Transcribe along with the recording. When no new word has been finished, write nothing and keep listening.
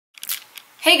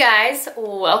Hey guys,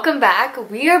 welcome back.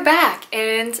 We are back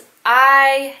and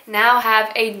I now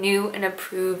have a new and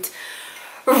improved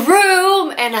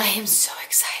room and I am so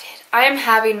excited. I am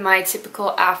having my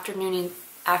typical my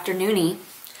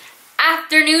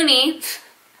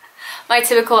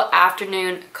typical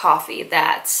afternoon coffee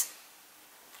that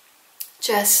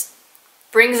just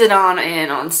brings it on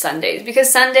in on Sundays,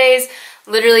 because Sundays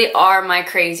literally are my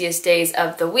craziest days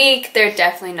of the week. They're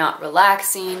definitely not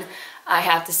relaxing. I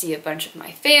have to see a bunch of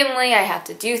my family. I have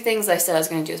to do things I said I was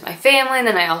going to do with my family, and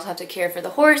then I also have to care for the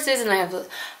horses, and I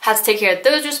have to take care of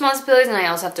those responsibilities, and I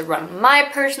also have to run my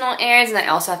personal errands, and I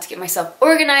also have to get myself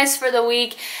organized for the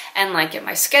week and like get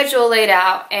my schedule laid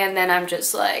out, and then I'm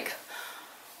just like,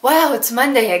 wow, it's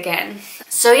Monday again.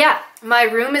 So yeah, my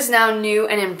room is now new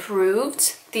and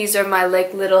improved. These are my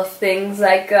like little things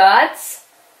I got.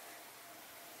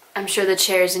 I'm sure the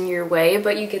chair's in your way,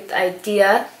 but you get the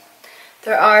idea.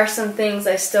 There are some things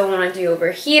I still want to do over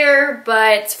here,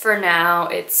 but for now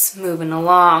it's moving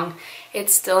along.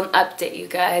 It's still an update, you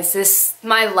guys.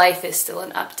 My life is still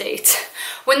an update.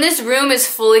 When this room is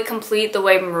fully complete the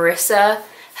way Marissa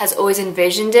has always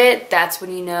envisioned it, that's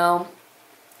when you know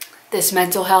this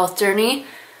mental health journey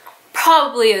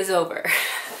probably is over.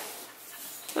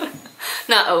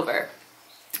 Not over.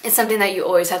 It's something that you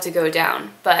always have to go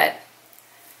down, but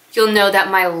you'll know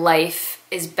that my life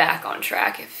is back on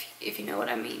track if you know what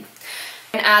I mean.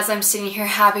 And as I'm sitting here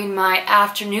having my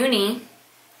afternoony,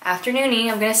 I'm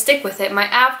gonna stick with it, my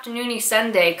afternoony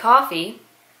Sunday coffee,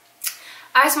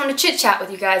 I just want to chit chat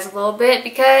with you guys a little bit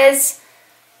because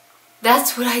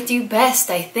that's what I do best,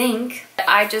 I think.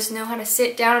 I just know how to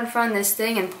sit down in front of this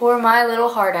thing and pour my little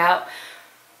heart out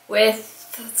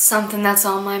with something that's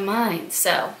on my mind.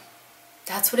 So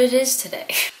that's what it is today.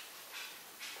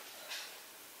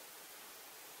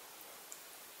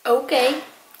 Okay.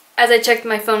 As I checked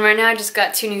my phone right now, I just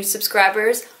got 2 new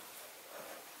subscribers.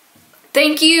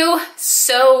 Thank you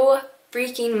so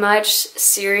freaking much.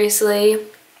 Seriously,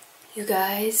 you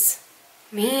guys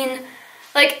mean,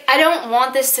 like, I don't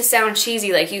want this to sound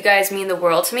cheesy, like you guys mean the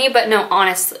world to me, but no,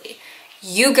 honestly,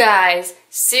 you guys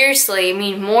seriously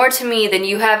mean more to me than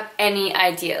you have any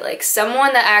idea. Like,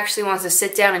 someone that actually wants to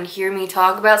sit down and hear me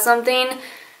talk about something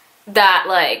that,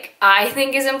 like, I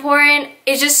think is important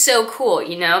is just so cool,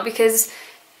 you know, because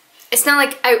it's not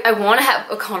like I want to have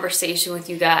a conversation with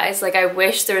you guys. Like, I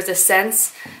wish there was a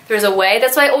sense, there was a way.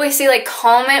 That's why I always say, like,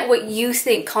 comment what you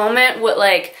think. Comment what,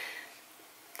 like,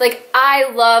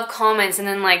 I love comments and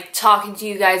then, like, talking to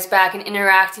you guys back and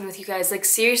interacting with you guys. Like,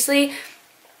 seriously,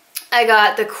 I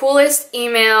got the coolest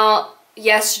email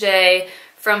yesterday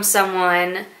from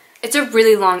someone. It's a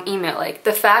really long email. Like,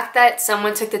 the fact that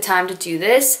someone took the time to do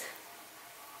this,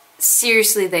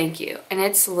 seriously, thank you. And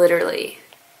it's literally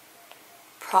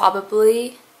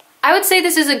probably, I would say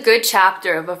this is a good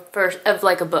chapter of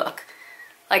a book.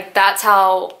 Like, that's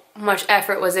how much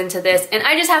effort was into this, and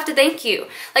I just have to thank you.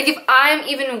 Like, if I'm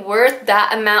even worth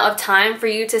that amount of time for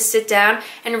you to sit down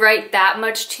and write that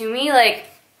much to me, like,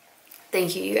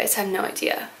 thank you. You guys have no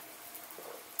idea.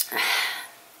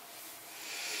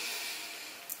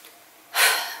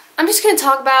 I'm just going to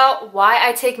talk about why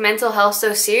I take mental health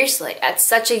so seriously at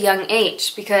such a young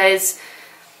age, because,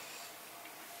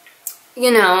 you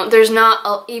know, there's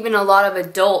not even a lot of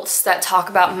adults that talk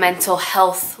about mental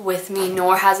health with me,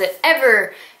 nor has it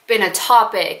ever been a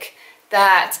topic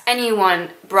that anyone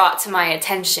brought to my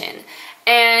attention.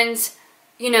 And,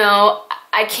 you know,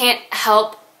 I can't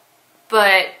help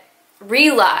but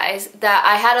realize that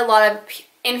I had a lot of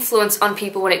influence on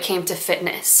people when it came to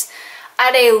fitness. I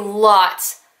had a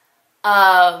lot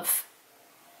of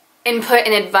input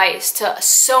and advice to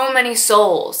so many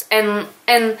souls, and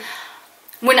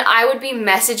when I would be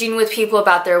messaging with people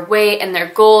about their weight and their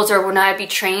goals, or when I'd be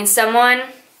training someone,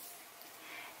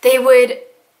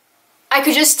 I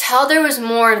could just tell there was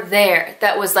more there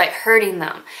that was, like, hurting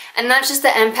them. And that's just the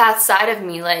empath side of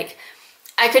me. Like,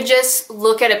 I could just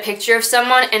look at a picture of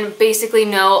someone and basically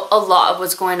know a lot of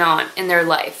what's going on in their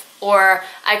life. Or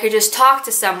I could just talk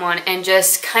to someone and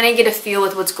just kind of get a feel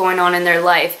with what's going on in their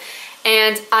life.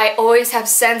 And I always have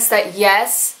sensed that,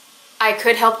 yes, I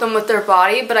could help them with their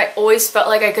body, but I always felt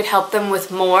like I could help them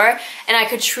with more, and I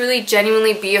could truly,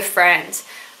 genuinely be a friend.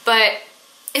 But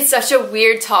it's such a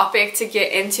weird topic to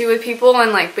get into with people,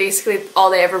 and, like, basically all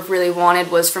they ever really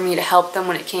wanted was for me to help them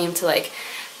when it came to, like,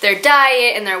 their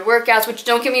diet and their workouts, which,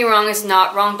 don't get me wrong, is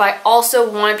not wrong, but I also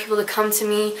wanted people to come to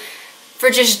me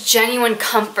for just genuine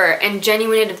comfort and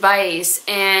genuine advice.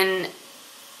 And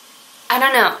I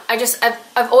don't know,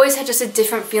 I've always had just a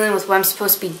different feeling with what I'm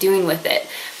supposed to be doing with it.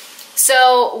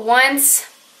 So once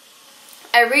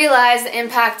I realized the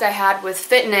impact I had with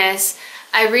fitness,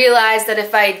 I realized that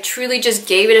if I truly just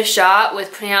gave it a shot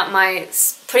with putting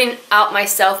out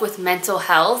myself with mental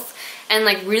health and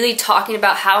like really talking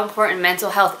about how important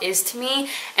mental health is to me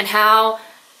and how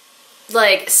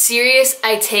like serious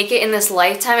I take it in this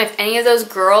lifetime, if any of those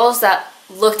girls that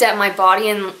looked at my body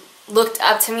and looked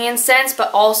up to me in a sense,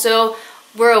 but also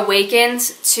were awakened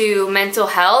to mental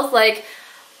health, like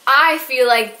I feel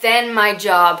like then my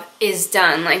job is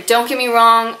done. Like, don't get me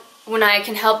wrong, when I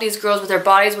can help these girls with their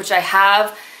bodies, which I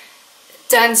have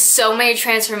done so many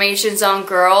transformations on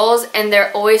girls, and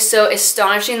they're always so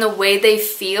astonishing the way they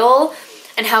feel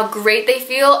and how great they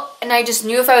feel, and I just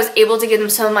knew if I was able to give them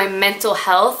some of my mental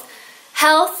health,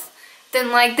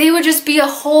 then like they would just be a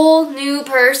whole new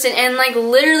person and like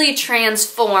literally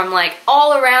transform, like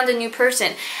all around a new person.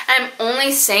 And I'm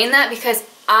only saying that because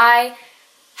I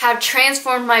have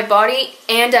transformed my body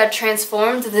and I've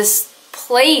transformed this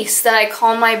place that I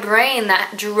call my brain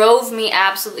that drove me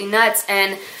absolutely nuts.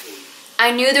 And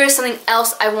I knew there was something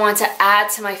else I wanted to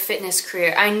add to my fitness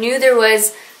career. I knew there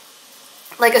was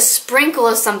like a sprinkle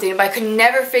of something, but I could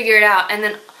never figure it out. And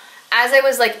then as I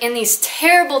was like in these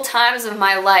terrible times of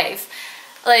my life,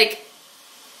 like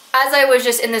as I was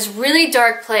just in this really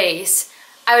dark place,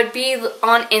 I would be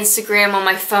on Instagram on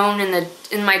my phone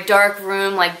in my dark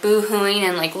room, like boo-hooing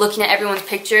and like looking at everyone's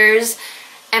pictures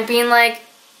and being like,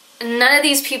 none of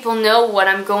these people know what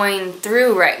I'm going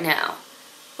through right now.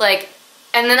 Like,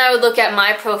 and then I would look at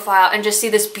my profile and just see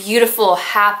this beautiful,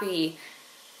 happy,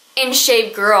 in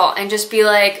shape girl and just be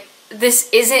like, this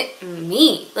isn't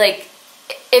me. Like,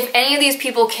 if any of these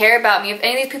people care about me, if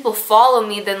any of these people follow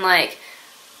me, then like,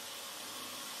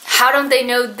 how don't they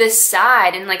know this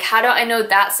side? And like, how don't I know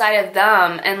that side of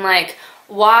them? And like,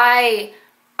 why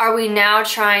are we now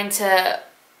trying to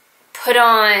put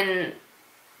on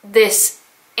this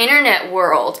internet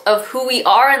world of who we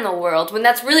are in the world when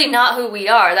that's really not who we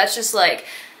are? That's just like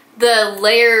the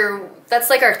layer, that's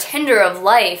like our Tinder of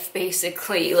life,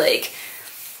 basically. Like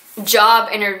job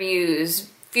interviews,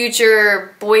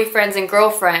 future boyfriends and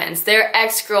girlfriends, their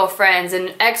ex-girlfriends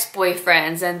and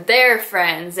ex-boyfriends and their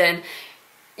friends, and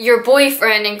your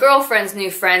boyfriend and girlfriend's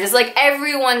new friends. It's like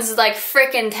everyone's like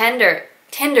frickin'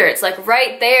 Tinder. It's like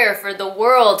right there for the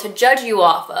world to judge you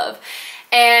off of.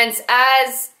 And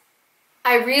as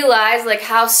I realized like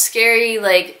how scary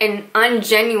like and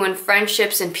ungenuine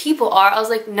friendships and people are, I was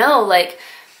like, no, like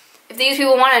if these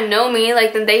people want to know me,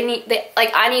 like then they need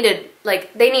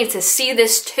to see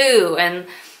this too, and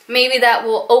maybe that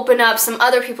will open up some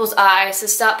other people's eyes to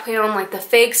stop putting on like the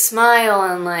fake smile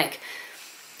and like,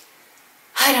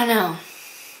 I don't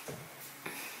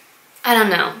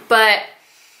know, but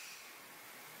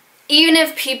even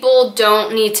if people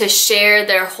don't need to share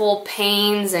their whole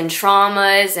pains and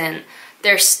traumas and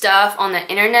their stuff on the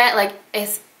internet, like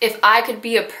if I could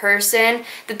be a person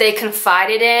that they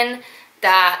confided in,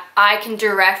 that I can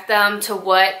direct them to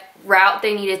what route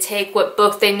they need to take, what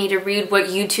book they need to read, what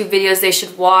YouTube videos they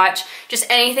should watch, just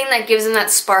anything that gives them that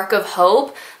spark of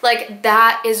hope, like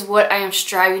that is what I am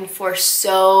striving for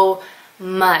so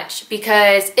much.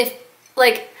 Because if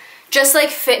like, just like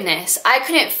fitness,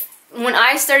 when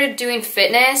I started doing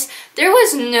fitness, there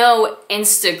was no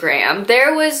Instagram,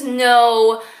 there was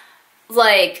no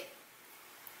like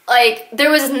there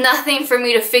was nothing for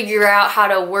me to figure out how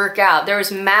to work out. There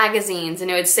was magazines and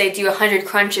it would say do 100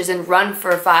 crunches and run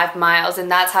for 5 miles,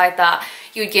 and that's how I thought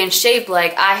you would get in shape.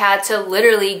 Like I had to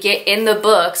literally get in the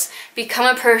books, become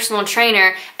a personal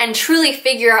trainer, and truly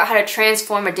figure out how to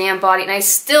transform a damn body. And I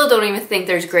still don't even think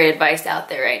there's great advice out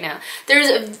there right now.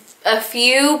 There's a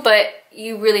few, but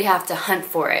you really have to hunt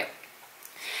for it.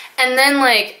 And then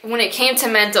like when it came to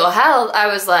mental health, I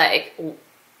was like,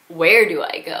 where do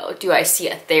I go? Do I see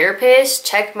a therapist?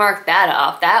 Check mark that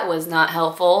off. That was not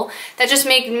helpful. That just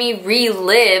made me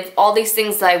relive all these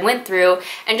things that I went through,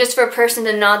 and just for a person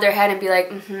to nod their head and be like,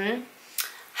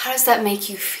 how does that make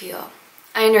you feel?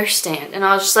 I understand. And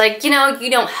I was just like, you know,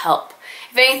 you don't help.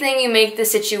 If anything, you make the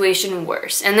situation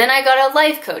worse. And then I got a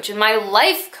life coach, and my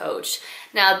life coach,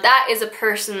 now that is a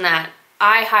person that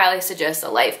I highly suggest a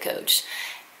life coach.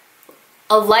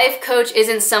 A life coach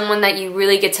isn't someone that you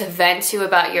really get to vent to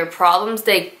about your problems.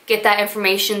 They get that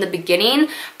information in the beginning,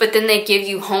 but then they give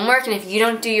you homework, and if you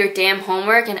don't do your damn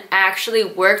homework and actually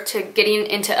work to getting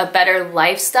into a better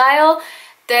lifestyle,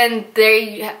 then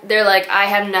they're like, I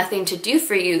have nothing to do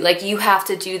for you. Like, you have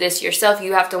to do this yourself.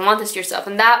 You have to want this yourself.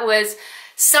 And that was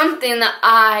something that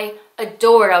I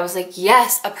adored. I was like,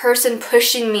 yes, a person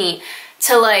pushing me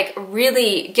to like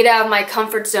really get out of my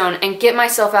comfort zone and get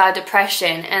myself out of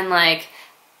depression. And like,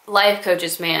 life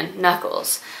coaches, man,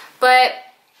 knuckles. But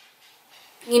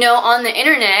you know, on the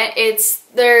internet,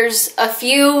 there's a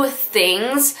few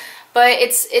things, but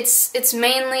it's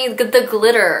mainly the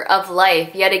glitter of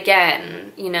life yet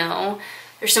again, you know.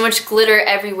 There's so much glitter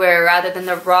everywhere rather than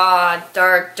the raw,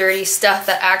 dark, dirty stuff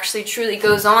that actually truly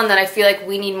goes on that I feel like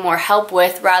we need more help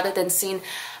with, rather than seeing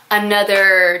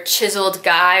another chiseled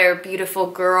guy or beautiful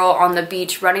girl on the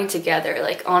beach running together.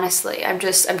 Like, honestly, I'm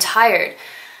tired.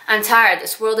 I'm tired.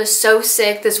 This world is so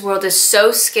sick. This world is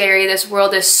so scary. This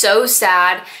world is so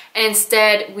sad. And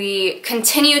instead, we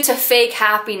continue to fake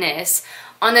happiness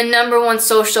on the #1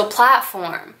 social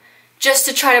platform just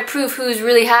to try to prove who's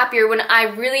really happier, when I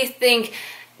really think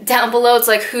down below it's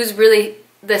like, who's really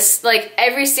this? Like,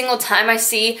 every single time I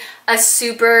see a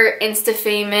super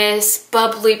insta-famous,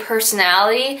 bubbly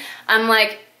personality, I'm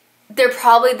like, they're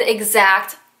probably the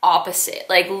exact opposite.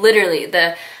 Like, literally,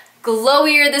 the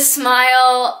glowier the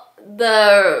smile,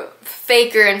 the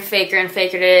faker and faker and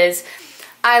faker it is.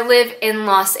 I live in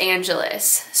Los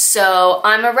Angeles, so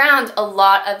I'm around a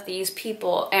lot of these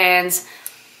people, and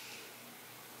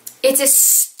it's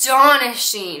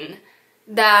astonishing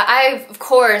that I, of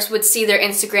course, would see their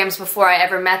Instagrams before I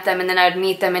ever met them, and then I'd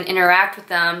meet them and interact with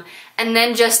them, and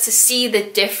then just to see the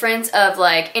difference of,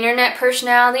 like, internet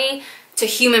personality to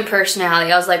human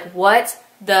personality, I was like, what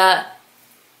the,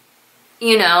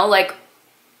 you know, like,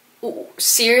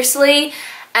 seriously?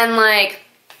 And, like,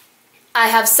 I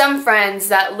have some friends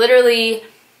that literally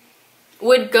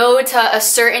would go to a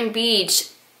certain beach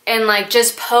and, like,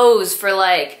 just pose for,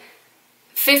 like,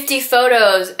 50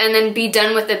 photos and then be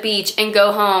done with the beach and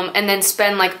go home and then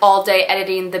spend, like, all day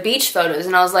editing the beach photos.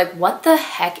 And I was like, what the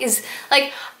heck is,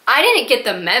 like, I didn't get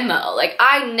the memo. Like,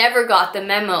 I never got the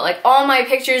memo. Like, all my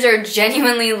pictures are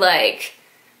genuinely, like,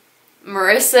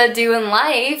 Marissa doing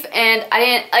life, and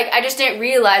I just didn't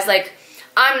realize, like,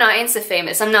 I'm not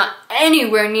Insta-famous. I'm not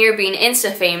anywhere near being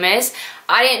Insta-famous.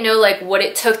 I didn't know, like, what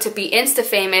it took to be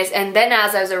Insta-famous, and then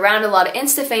as I was around a lot of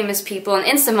Insta-famous people and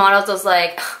Insta-models, I was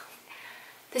like,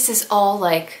 this is all,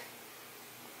 like,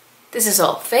 this is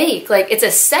all fake. Like, it's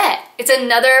a set. It's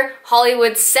another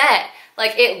Hollywood set.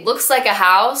 Like, it looks like a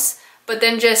house, but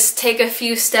then just take a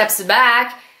few steps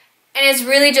back, and it's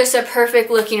really just a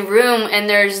perfect looking room, and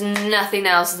there's nothing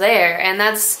else there. And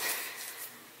that's,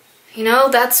 you know,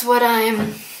 that's what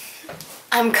I'm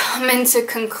coming to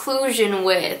conclusion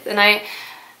with. And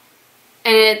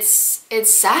it's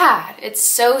sad. It's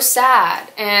so sad.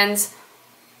 And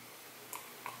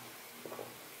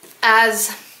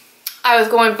as I was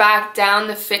going back down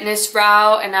the fitness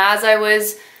route, and as I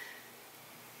was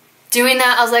doing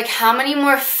that, I was like, how many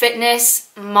more fitness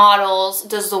models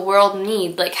does the world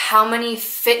need? Like, how many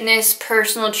fitness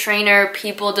personal trainer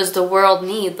people does the world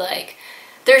need? Like,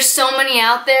 there's so many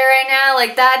out there right now.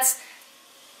 Like,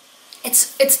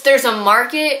 there's a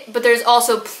market, but there's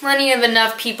also plenty of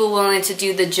enough people willing to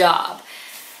do the job.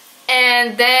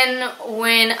 And then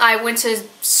when I went to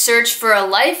search for a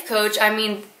life coach, I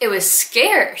mean, it was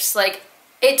scarce. Like,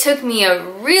 it took me a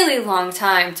really long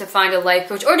time to find a life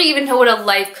coach, or to even know what a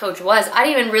life coach was. I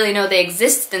didn't even really know they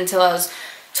existed until I was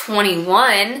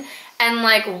 21. And,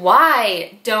 like,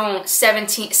 why don't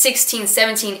 16,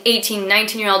 17, 18,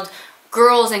 19-year-old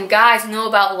girls and guys know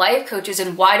about life coaches,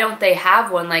 and why don't they have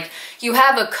one? Like, you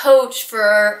have a coach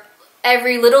for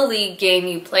every little league game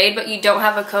you played, but you don't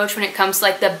have a coach when it comes to,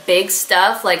 like, the big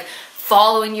stuff, like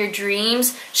following your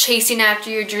dreams, chasing after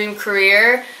your dream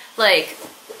career. Like,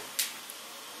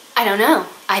 I don't know.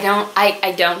 I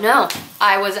don't know.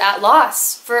 I'm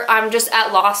just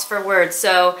at loss for words.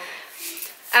 So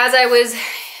as I was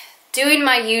doing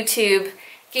my YouTube,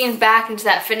 getting back into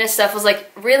that fitness stuff, was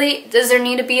like, really, does there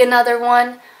need to be another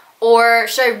one? Or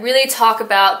should I really talk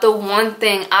about the one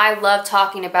thing I love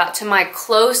talking about to my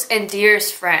close and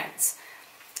dearest friends?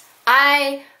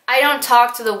 I don't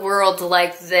talk to the world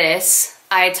like this.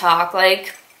 I talk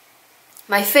like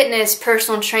my fitness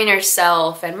personal trainer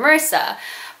self and Marissa,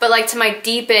 but like to my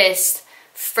deepest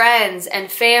friends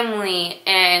and family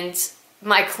and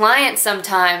my clients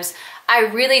sometimes. I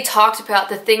really talked about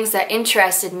the things that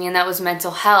interested me, and that was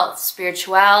mental health,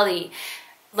 spirituality,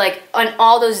 like on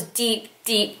all those deep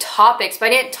topics. But I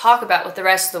didn't talk about with the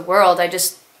rest of the world. I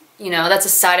just, you know, that's a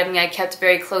side of me I kept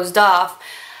very closed off.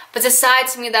 But it's a side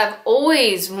to me that I've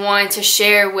always wanted to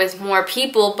share with more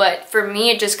people, but for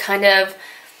me it just kind of,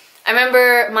 I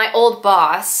remember my old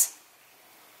boss,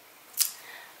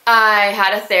 I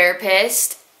had a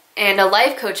therapist and a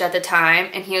life coach at the time,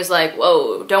 and he was like,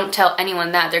 whoa, don't tell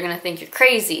anyone that, they're gonna think you're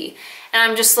crazy. And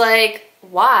I'm just like,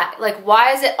 why? Like,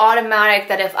 why is it automatic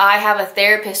that if I have a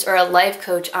therapist or a life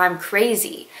coach, I'm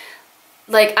crazy?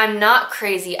 Like, I'm not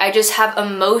crazy. I just have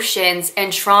emotions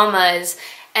and traumas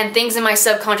and things in my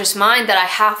subconscious mind that I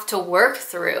have to work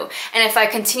through. And if I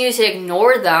continue to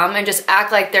ignore them and just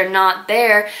act like they're not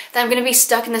there, then I'm going to be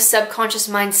stuck in the subconscious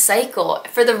mind cycle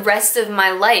for the rest of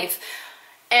my life.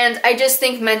 And I just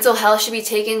think mental health should be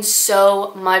taken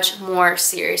so much more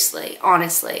seriously,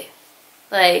 honestly.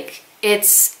 Like,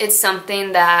 it's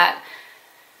something that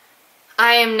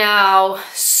I am now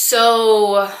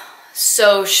so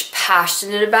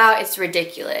passionate about. It's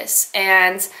ridiculous.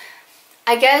 And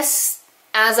I guess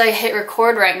as I hit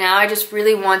record right now, I just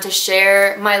really want to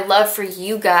share my love for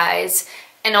you guys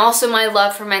and also my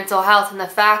love for mental health, and the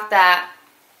fact that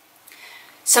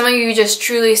some of you just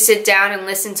truly sit down and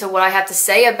listen to what I have to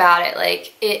say about it.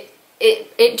 Like,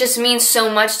 it just means so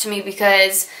much to me,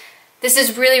 because this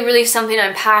is really something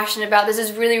I'm passionate about. This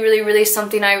is really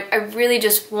something I really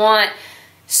just want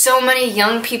so many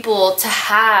young people to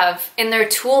have in their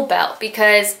tool belt,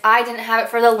 because I didn't have it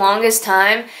for the longest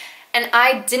time, and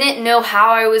I didn't know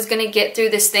how I was gonna get through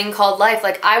this thing called life.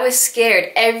 Like, I was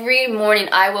scared. Every morning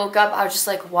I woke up, I was just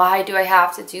like, why do I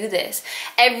have to do this?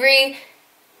 Every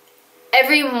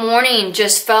morning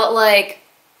just felt like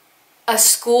a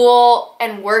school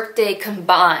and work day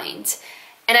combined.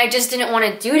 And I just didn't want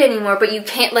to do it anymore. But you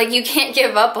can't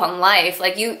give up on life.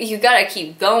 Like, you gotta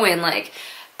keep going. Like,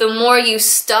 the more you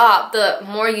stop, the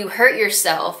more you hurt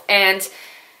yourself. And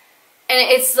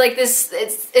it's like this,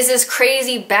 it's this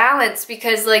crazy balance,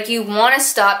 because like you want to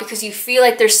stop because you feel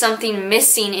like there's something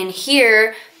missing in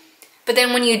here. But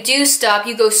then when you do stop,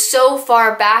 you go so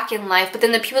far back in life. But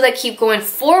then the people that keep going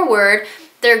forward,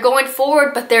 they're going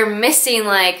forward, but they're missing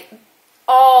like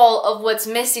all of what's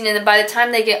missing. And then by the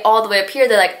time they get all the way up here,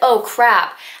 they're like, oh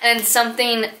crap. And then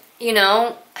something, you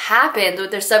know, happened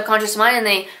with their subconscious mind, and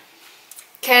they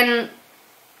can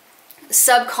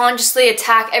subconsciously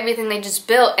attack everything they just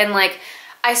built. And like,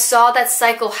 I saw that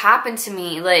cycle happen to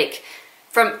me. Like,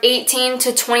 from 18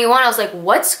 to 21, I was like,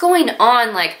 what's going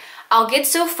on? Like, I'll get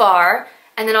so far,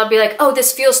 and then I'll be like, oh,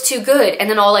 this feels too good, and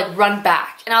then I'll like run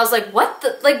back. And I was like, what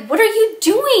are you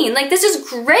doing? Like, this is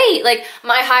great. Like,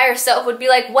 my higher self would be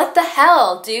like, what the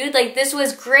hell, dude? Like, this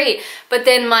was great. But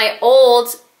then my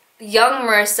old young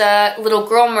Marissa, little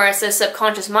girl Marissa,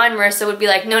 subconscious mind Marissa would be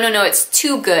like, no, it's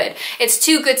too good. It's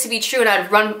too good to be true, and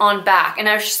I'd run on back. And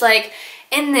I was just like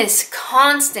in this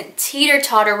constant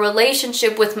teeter-totter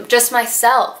relationship with just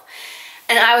myself.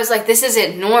 And I was like, this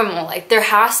isn't normal. Like, there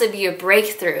has to be a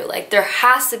breakthrough. Like, there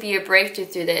has to be a breakthrough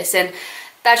through this. And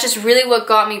that's just really what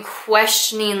got me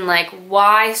questioning, like,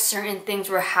 why certain things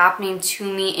were happening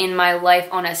to me in my life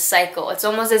on a cycle. It's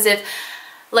almost as if,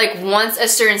 like, once a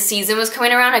certain season was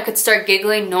coming around, I could start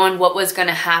giggling knowing what was going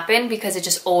to happen, because it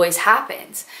just always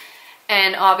happens.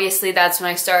 And obviously that's when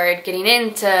I started getting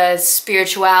into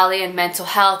spirituality and mental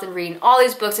health and reading all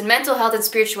these books. And mental health and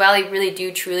spirituality really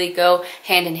do truly go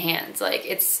hand in hand. Like,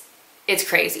 it's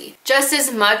crazy. Just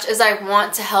as much as I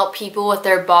want to help people with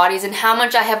their bodies, and how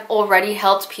much I have already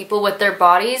helped people with their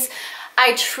bodies,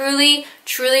 I truly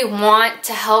want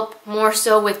to help more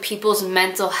so with people's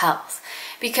mental health.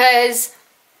 Because,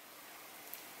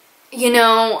 you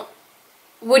know,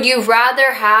 would you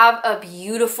rather have a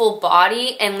beautiful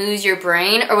body and lose your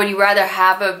brain, or would you rather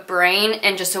have a brain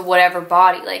and just a whatever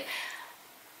body? Like,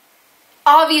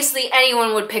 obviously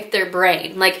anyone would pick their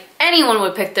brain. Like, anyone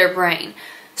would pick their brain.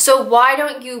 So why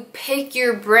don't you pick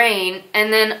your brain,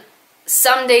 and then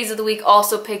some days of the week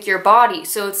also pick your body?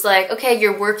 So it's like, okay,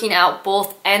 you're working out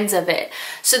both ends of it,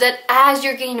 so that as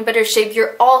you're getting in better shape,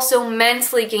 you're also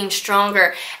mentally getting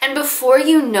stronger. And before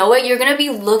you know it, you're gonna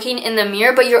be looking in the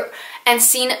mirror, and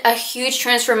seeing a huge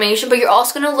transformation, but you're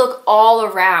also gonna look all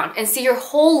around and see your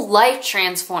whole life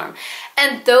transform.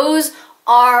 And those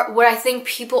are what I think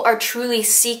people are truly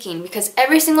seeking, because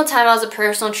every single time I was a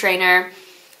personal trainer,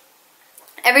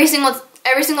 every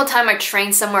single time I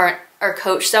trained somewhere or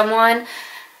coached someone,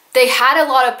 they had a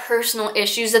lot of personal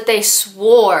issues that they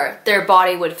swore their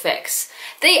body would fix.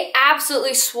 They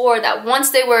absolutely swore that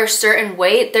once they were a certain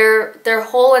weight, their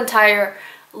whole entire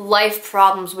life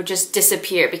problems would just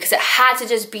disappear, because it had to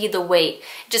just be the weight.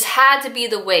 It just had to be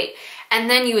the weight. And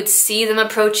then you would see them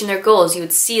approaching their goals. You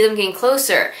would see them getting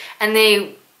closer, and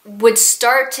they would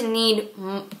start to need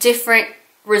different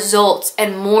results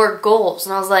and more goals.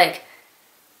 And I was like,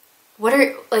 what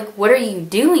are you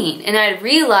doing? And I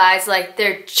realized, like,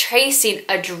 they're chasing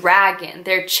a dragon.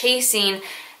 They're chasing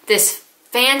this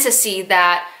fantasy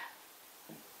that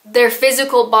their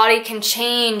physical body can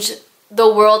change the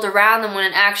world around them, when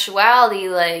in actuality,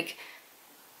 like,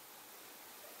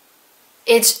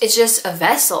 it's just a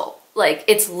vessel. Like,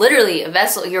 it's literally a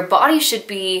vessel. Your body should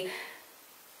be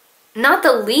not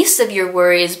the least of your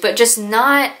worries, but just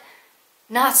not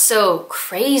so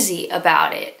crazy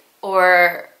about it.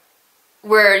 or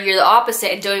where you're the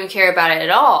opposite and don't even care about it at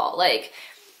all. Like,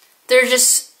 there's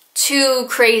just two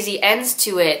crazy ends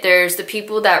to it. There's the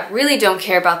people that really don't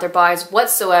care about their bodies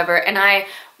whatsoever, and I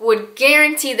would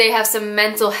guarantee they have some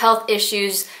mental health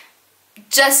issues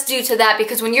just due to that,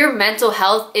 because when your mental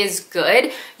health is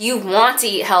good, you want to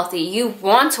eat healthy, you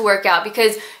want to work out,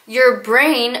 because your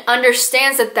brain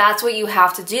understands that that's what you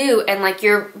have to do, and like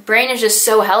your brain is just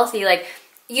so healthy, like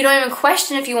you don't even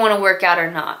question if you want to work out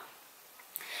or not.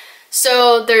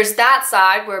 So there's that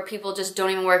side where people just don't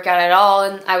even work out at all,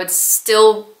 and I would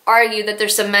still argue that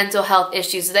there's some mental health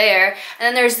issues there. And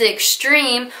then there's the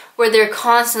extreme where they're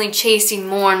constantly chasing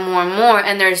more and more and more,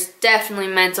 and there's definitely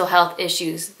mental health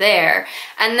issues there.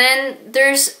 And then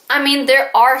there's, I mean,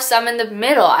 there are some in the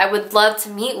middle. I would love to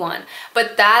meet one,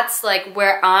 but that's like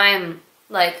where I'm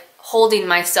like holding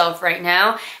myself right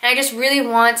now. And I just really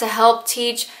want to help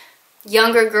teach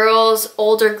younger girls,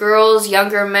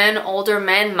 younger men, older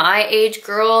men, my age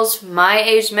girls, my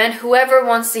age men, whoever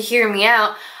wants to hear me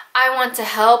out. I want to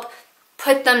help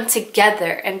put them together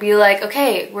and be like,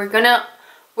 okay, we're gonna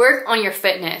work on your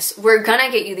fitness, we're gonna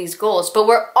get you these goals, but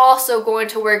we're also going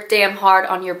to work damn hard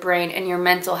on your brain and your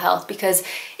mental health, because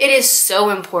it is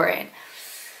so important.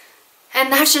 And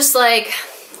that's just like,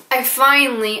 I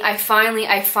finally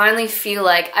feel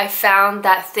like I found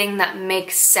that thing that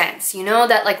makes sense. You know,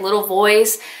 that like little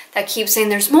voice that keeps saying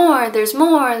there's more, there's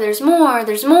more, there's more,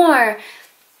 there's more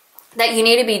that you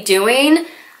need to be doing.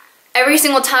 Every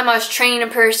single time I was training a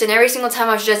person, every single time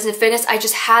I was just in fitness, I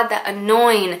just had that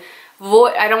annoying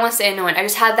voice. I don't want to say annoying. I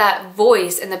just had that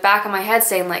voice in the back of my head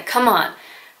saying like, come on,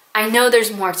 I know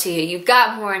there's more to you. You've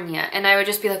got more in you. And I would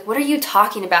just be like, what are you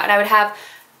talking about? And I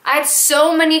had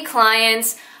so many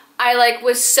clients. I like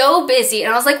was so busy,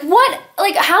 and I was like, what?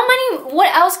 Like,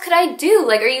 what else could I do?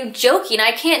 Like, are you joking?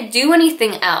 I can't do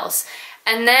anything else.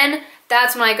 And then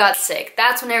that's when I got sick.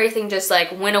 That's when everything just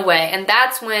like went away. And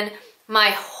that's when my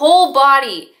whole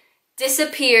body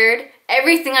disappeared,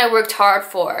 everything I worked hard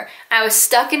for. I was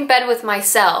stuck in bed with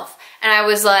myself, and I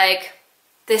was like,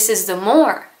 this is the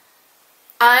more.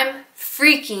 I'm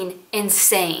freaking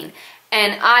insane.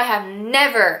 And I have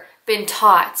never been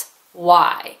taught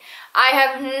why. I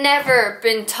have never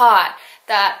been taught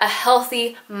that a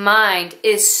healthy mind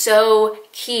is so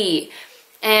key.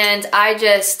 And I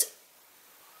just,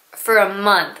 for a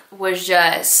month, was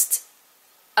just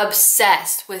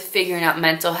obsessed with figuring out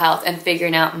mental health and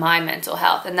figuring out my mental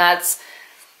health. And that's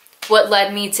what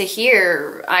led me to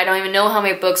here. I don't even know how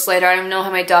many books later, I don't even know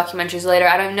how many documentaries later,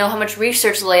 I don't even know how much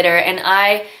research later, and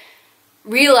I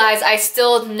realize I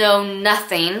still know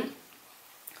nothing,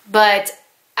 but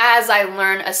as I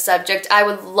learn a subject, I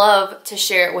would love to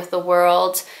share it with the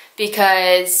world,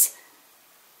 because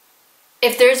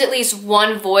if there's at least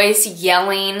one voice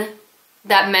yelling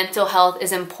that mental health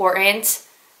is important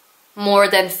more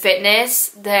than fitness,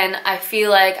 then I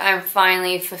feel like I'm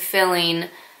finally fulfilling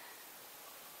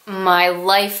my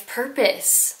life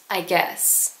purpose, I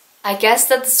guess. I guess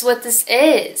that's what this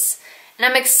is. And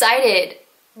I'm excited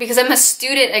because I'm a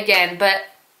student again, but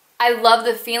I love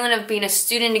the feeling of being a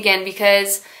student again,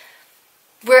 because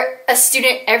we're a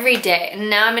student every day, and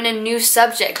now I'm in a new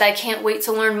subject that I can't wait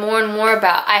to learn more and more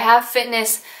about. I have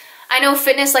fitness, I know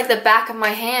fitness like the back of my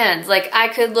hand. Like, I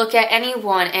could look at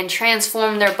anyone and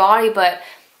transform their body, but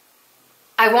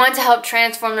I want to help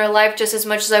transform their life just as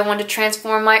much as I want to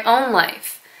transform my own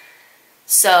life.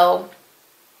 So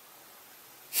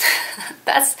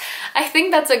I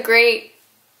think that's a great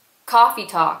coffee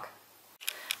talk.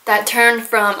 That turned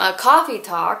from a coffee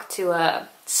talk to a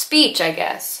speech, I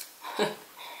guess.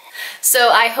 So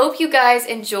I hope you guys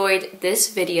enjoyed this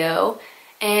video,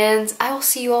 and I will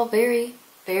see you all very,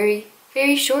 very,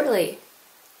 very shortly.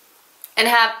 And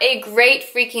have a great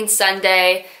freaking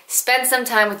Sunday. Spend some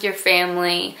time with your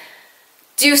family.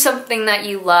 Do something that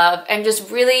you love, and just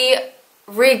really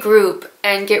regroup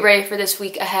and get ready for this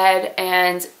week ahead,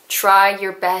 and try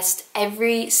your best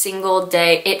every single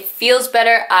day. It feels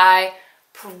better, I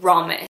promise.